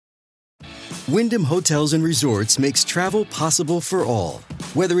Wyndham Hotels and Resorts makes travel possible for all.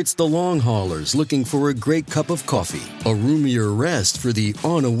 Whether it's the long haulers looking for a great cup of coffee, a roomier rest for the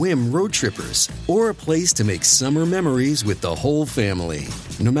on-a-whim road trippers, or a place to make summer memories with the whole family.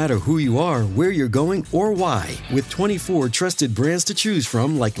 No matter who you are, where you're going, or why, with 24 trusted brands to choose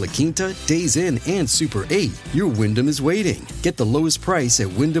from like La Quinta, Days Inn, and Super 8, your Wyndham is waiting. Get the lowest price at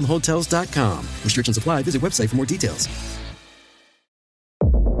WyndhamHotels.com. Restrictions apply. Visit website for more details.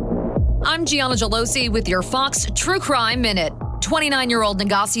 I'm Gianna Gelosi with your Fox True Crime Minute. 29-year-old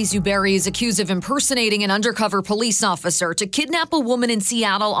Nagasi Zuberi is accused of impersonating an undercover police officer to kidnap a woman in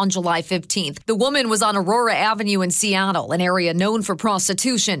Seattle on July 15th. The woman was on Aurora Avenue in Seattle, an area known for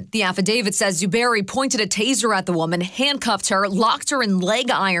prostitution. The affidavit says Zuberi pointed a taser at the woman, handcuffed her, locked her in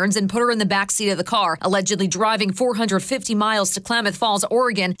leg irons, and put her in the backseat of the car, allegedly driving 450 miles to Klamath Falls,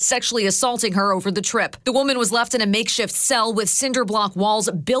 Oregon, sexually assaulting her over the trip. The woman was left in a makeshift cell with cinder block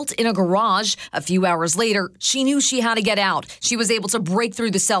walls built in a garage. A few hours later, she knew she had to get out. She was able to break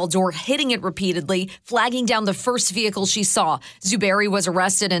through the cell door, hitting it repeatedly, flagging down the first vehicle she saw. Zuberi was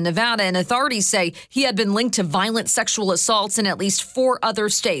arrested in Nevada, and authorities say he had been linked to violent sexual assaults in at least 4 other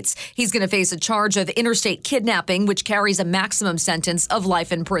states. He's going to face a charge of interstate kidnapping, which carries a maximum sentence of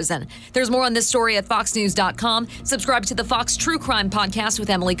life in prison. There's more on this story at foxnews.com. Subscribe to the Fox True Crime Podcast with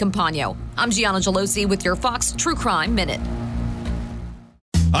Emily Campagno. I'm Gianna Gelosi with your Fox True Crime Minute.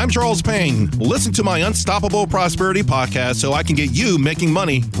 I'm Charles Payne. Listen to my Unstoppable Prosperity podcast so I can get you making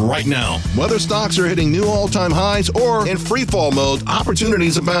money right now. Whether stocks are hitting new all-time highs or in free fall mode,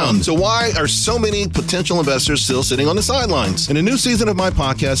 opportunities abound. So why are so many potential investors still sitting on the sidelines? In a new season of my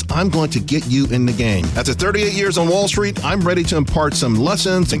podcast, I'm going to get you in the game. After 38 years on Wall Street, I'm ready to impart some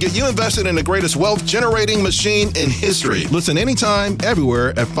lessons and get you invested in the greatest wealth-generating machine in history. Listen anytime, everywhere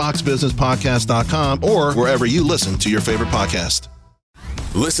at foxbusinesspodcast.com or wherever you listen to your favorite podcast.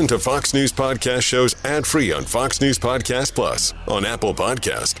 Listen to Fox News Podcast shows ad-free on Fox News Podcast Plus, on Apple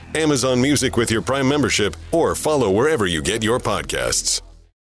Podcast, Amazon Music with your Prime membership, or follow wherever you get your podcasts.